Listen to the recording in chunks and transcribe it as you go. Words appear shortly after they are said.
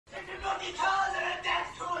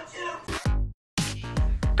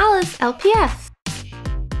Alice LPS.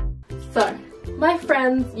 So, my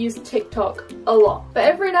friends use TikTok a lot, but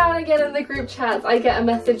every now and again in the group chats I get a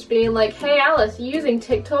message being like, hey Alice, you using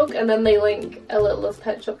TikTok? And then they link a Littlest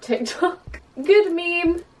Pet Shop TikTok. Good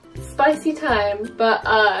meme, spicy time, but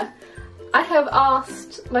I have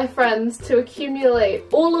asked my friends to accumulate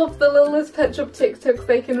all of the Littlest Pet Shop TikToks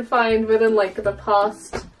they can find within like the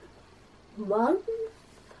past month?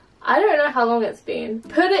 I don't know how long it's been.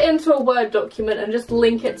 Put it into a Word document and just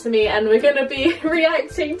link it to me, and we're gonna be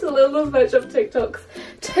reacting to Littlest Pet Shop TikToks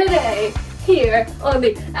today here on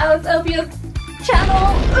the Alice LPS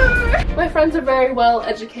channel. My friends are very well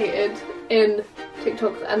educated in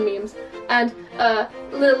TikToks and memes, and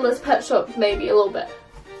Littlest Pet Shop maybe a little bit.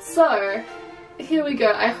 So here we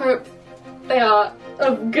go. I hope they are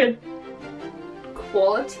of good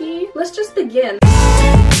quality. Let's just begin.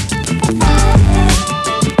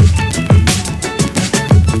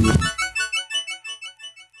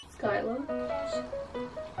 Skylar.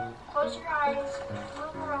 Close your eyes,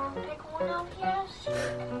 move around, pick one LPS,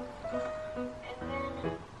 and then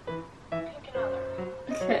pick another.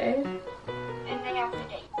 Okay. And they have to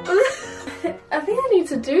date. I think I need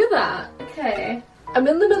to do that. Okay. I'm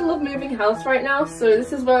in the middle of moving house right now, so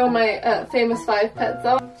this is where all my famous 5 pets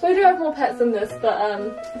are. So I do have more pets than this, but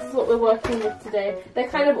this is what we're working with today. They're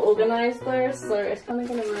kind of organized though, so it's kind of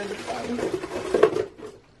going to ruin the fun.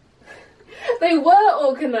 They were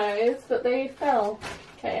organized, but they fell.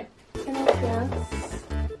 Okay. Yes.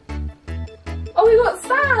 Oh, we got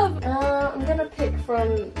Sav! I'm gonna pick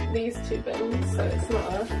from these 2 bins, so it's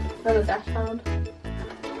not another dash hound.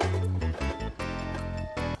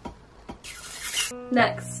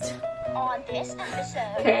 Next. On this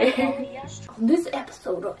episode Okay. of LPS On this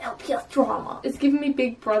episode of LPS Drama, it's giving me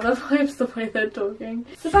Big Brother vibes the way they're talking.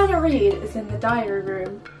 Savannah Reed is in the diary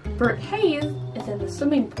room. Brooke Hayes is in the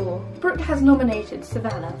swimming pool. Brooke has nominated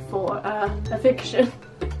Savannah for eviction.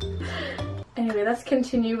 Anyway, let's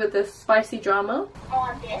continue with this spicy drama.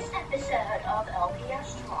 On this episode of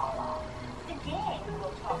LPS Drama, today we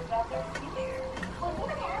will talk about their future. But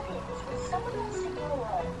what happens when someone wants to go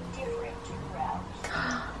a different route?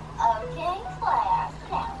 Okay, class.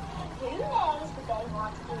 Now, who knows what they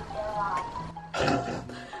want to do with their life?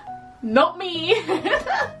 Not me!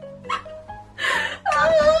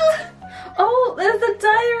 Oh, there's a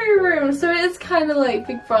diary room, so it is kind of like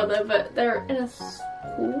Big Brother, but they're in a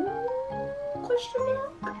school? Question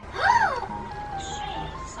mark?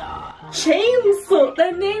 Chainsaw. Chainsaw!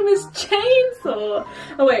 Their name is Chainsaw!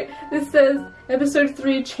 Oh wait, this says episode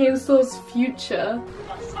 3 Chainsaw's Future.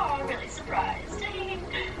 I'm really surprised.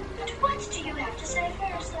 But what do you have to say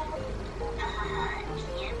first, though?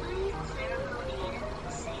 Can't believe ceremony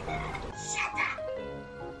and say that. Shut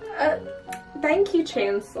up! Thank you,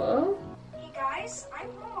 Chainsaw. Hey guys, I'm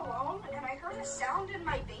home alone and I heard a sound in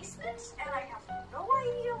my basement and I have no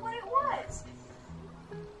idea what it was.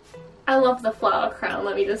 I love the flower crown,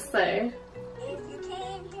 let me just say. If you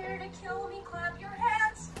came here to kill me, clap your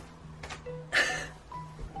hands.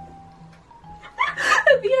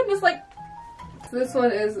 At the end it's like... So this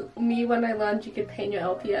one is me when I learned you could paint your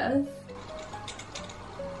LPS.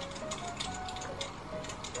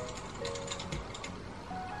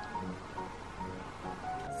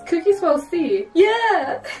 Cookie Swell C.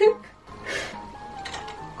 Yeah!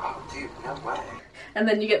 Oh, dude, no way. And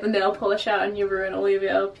then you get the nail polish out and you ruin all of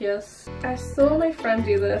your LPS. I saw my friend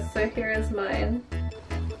do this, so here is mine.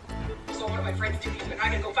 So one of my friends did these, and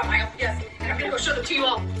I'm gonna go find my LPS, and I'm gonna go show them to you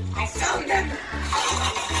all. I found them!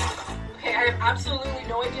 Okay, I have absolutely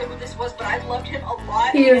no idea who this was, but I loved him a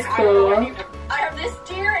lot. He is and I don't know what I cool. named him. I have this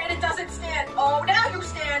deer, and it doesn't stand. Oh, now you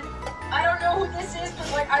stand! I don't know who this is,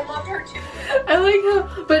 but like, I loved her too. I like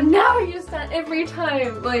how, but now you stand every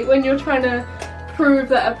time, like when you're trying to prove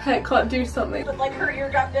that a pet can't do something. But like, her ear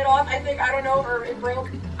got bit off, I think, I don't know, or it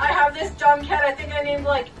broke. I have this dumb cat, I think I named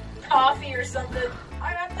like Coffee or something.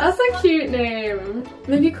 I have That's this a cute name.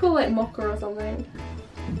 Maybe call like Mocha or something.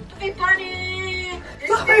 Fluffy Bunny!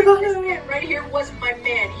 Fluffy Bunny! This man right here was my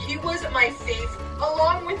man. He was my fave.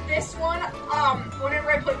 Along with this one,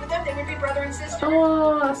 whenever I played with them, they would be brother and sister.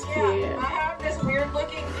 Oh, that's Yeah, cute. I have this weird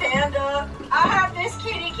looking panda. I have this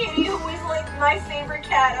kitty who is like my favorite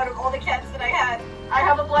cat out of all the cats that I had. I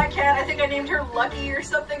have a black cat. I think I named her Lucky or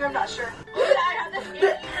something. I'm not sure. I have this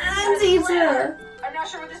Anteater! I'm not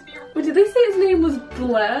sure what this beer Wait, did they say his name was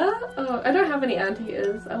Blair? Oh, I don't have any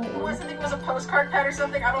anteaters. I don't know. was. I think it was a postcard pet or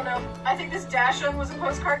something. I don't know. I think this Dachshund was a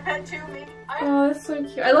postcard pet too, maybe. Oh, that's so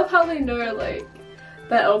cute. I love how they know, like,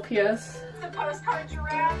 that LPS. The postcard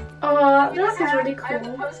giraffe. Oh, this is really I have the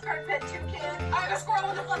cool. postcard pet toucan. I have a squirrel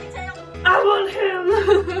with a fluffy tail. I want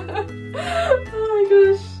him! Oh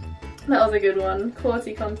my gosh. That was a good one.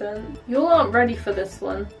 Quality content. You all aren't ready for this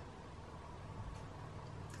one.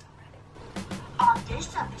 On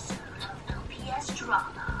this episode of LPS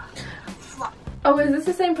Drama, Oh, is this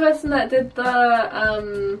the same person that did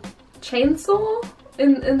the chainsaw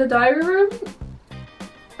in the diary room?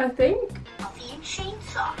 I think. Fluffy and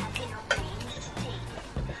Chainsaw have been arranged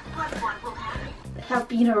dated. But what will happen Have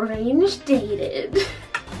been arranged dated.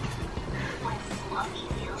 when Fluffy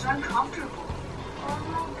feels uncomfortable? Oh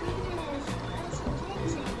my goodness, that's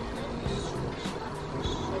amazing.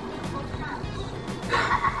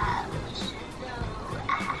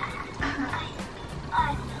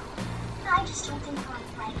 I don't know. I just don't think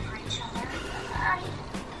we're right for each other.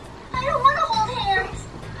 I don't want to hold hands.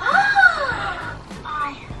 I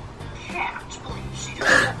can't believe she just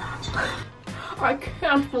said that. I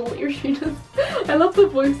can't believe she just. I love the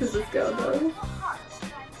voices this girl does.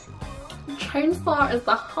 Chainsaw is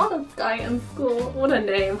the hottest guy in school. What a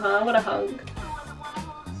name, huh? What a hug.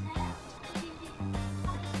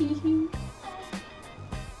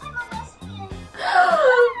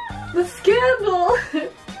 The scandal! You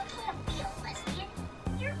can't be a lesbian.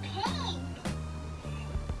 You're pink.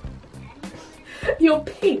 You're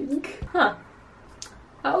pink. Huh.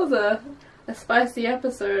 That was a spicy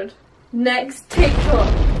episode. Next TikTok.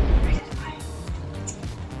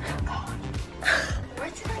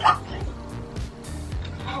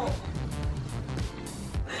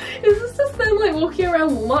 Is this just them like walking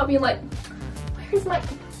around Walmart being like,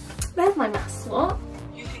 there's my mascot?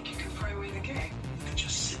 You think you can pray away the game? And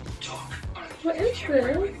just sit and talk. What is You can't pray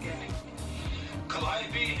this? away the game.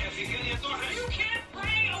 You can't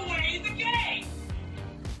pray away the game!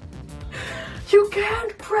 You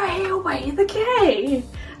can't pray away the gay!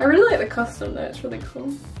 I really like the costume though, it's really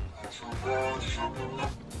cool.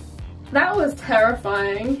 That was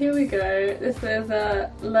terrifying. Here we go. This is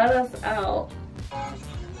Let Us Out.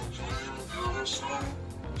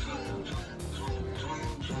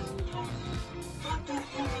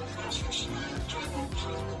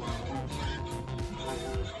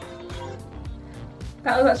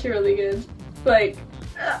 That was actually really good. Like,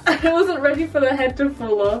 I wasn't ready for the head to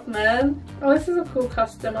fall off, man. Oh, this is a cool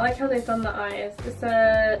custom. I like how they've done the eyes. It's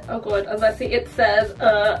oh god, as I see it says,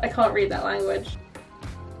 I can't read that language.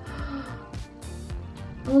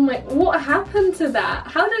 Oh my, what happened to that?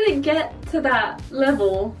 How did it get to that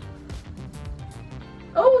level?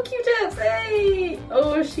 Oh, Q-tips, hey!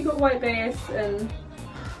 Oh, she got white base and...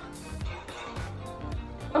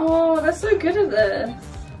 Oh, they're so good at this.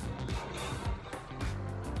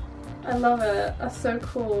 I love it. That's so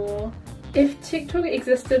cool. If TikTok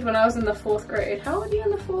existed when I was in the 4th grade, how old are you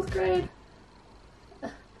in the 4th grade? I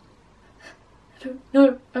don't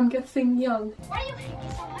know. I'm guessing young. Why do you hate me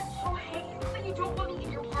so much? Oh, I hate you when you don't want me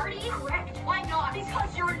in your party? Correct. Why not?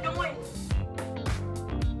 Because you're annoying.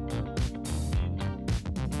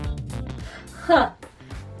 Huh.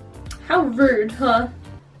 How rude, huh?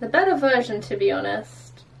 The better version, to be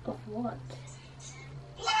honest. Of what?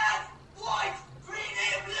 Black, white, green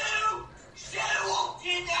and blue! Shadow walked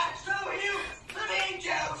in that show you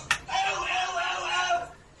flamingos! Oh, oh, oh, oh!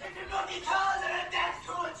 Take the lucky cars and a dance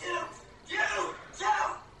to a two! You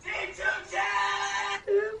don't need to dance!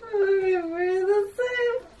 We're the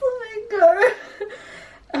same flamingo.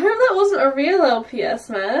 I hope that wasn't a real LPS,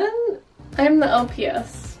 man. I'm the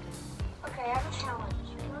LPS. Okay, I have a challenge.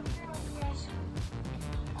 Look at your LPS.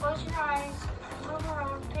 Close your eyes. Move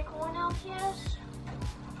around. Pick one LPS.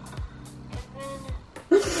 And then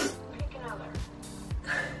pick another.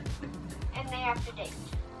 And they have to date.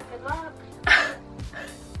 Good luck.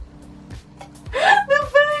 The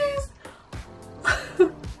face!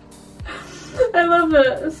 I love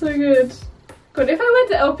it. It's so good. God, if I went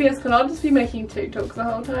to LPS, could I just be making TikToks the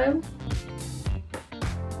whole time?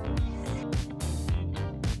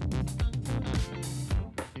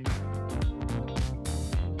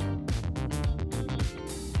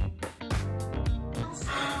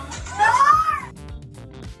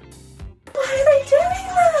 Why are they doing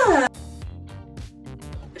that?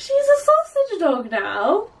 She's a sausage dog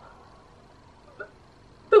now.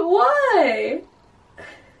 But why?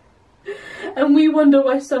 And we wonder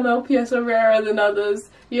why some LPS are rarer than others.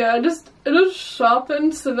 Yeah, it just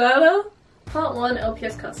sharpened Savannah. Part 1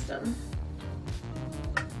 LPS custom.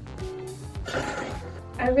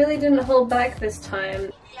 I really didn't hold back this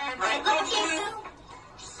time.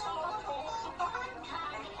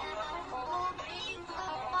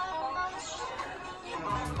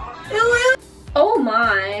 Oh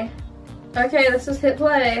my. Okay, let's just hit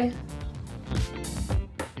play.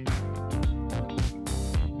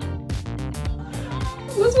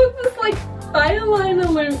 What's with this like eyeliner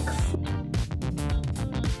looks?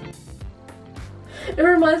 It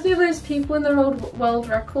reminds me of those people in their old world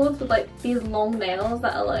records with like these long nails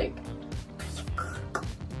that are like...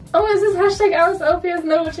 Oh, is this hashtag Alice LPS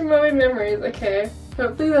no watching my memories? Okay.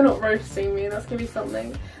 Hopefully they're not roasting me, that's gonna be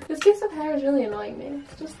something. This piece of hair is really annoying me.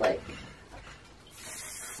 It's just like...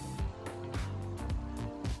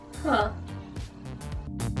 Huh.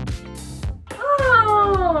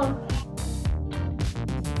 Oh!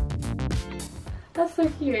 That's so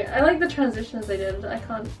cute. I like the transitions they did. I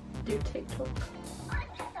can't do TikTok.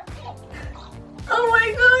 Oh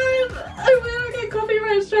my god! I'm gonna get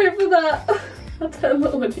copyright straight for that. I'll turn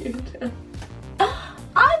the audio down.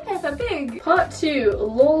 I'm Peppa Pig! Part 2.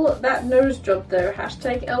 Lol, that nose job though.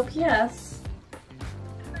 Hashtag LPS.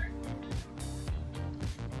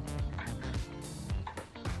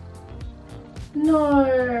 No.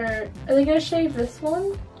 Are they gonna shave this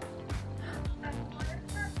one?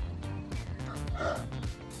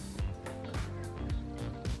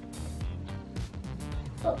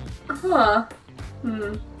 Huh.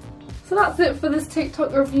 So that's it for this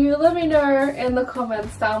TikTok review. Let me know in the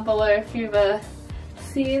comments down below if you've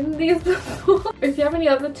seen these before. If you have any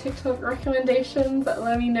other TikTok recommendations,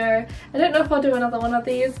 let me know. I don't know if I'll do another one of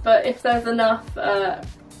these, but if there's enough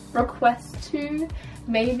requests to,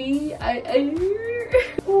 maybe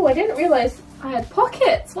Oh, I didn't realise I had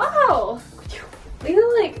pockets. Wow! These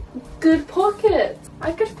are like good pockets.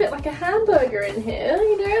 I could fit like a hamburger in here,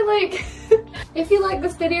 you know, like... If you like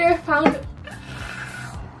this video,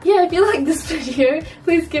 if you like this video,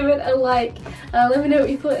 please give it a like. Let me know what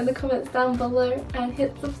you thought in the comments down below, and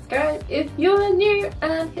hit subscribe if you're new,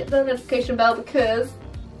 and hit the notification bell because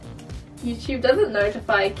YouTube doesn't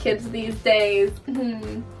notify kids these days.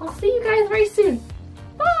 I'll see you guys very soon.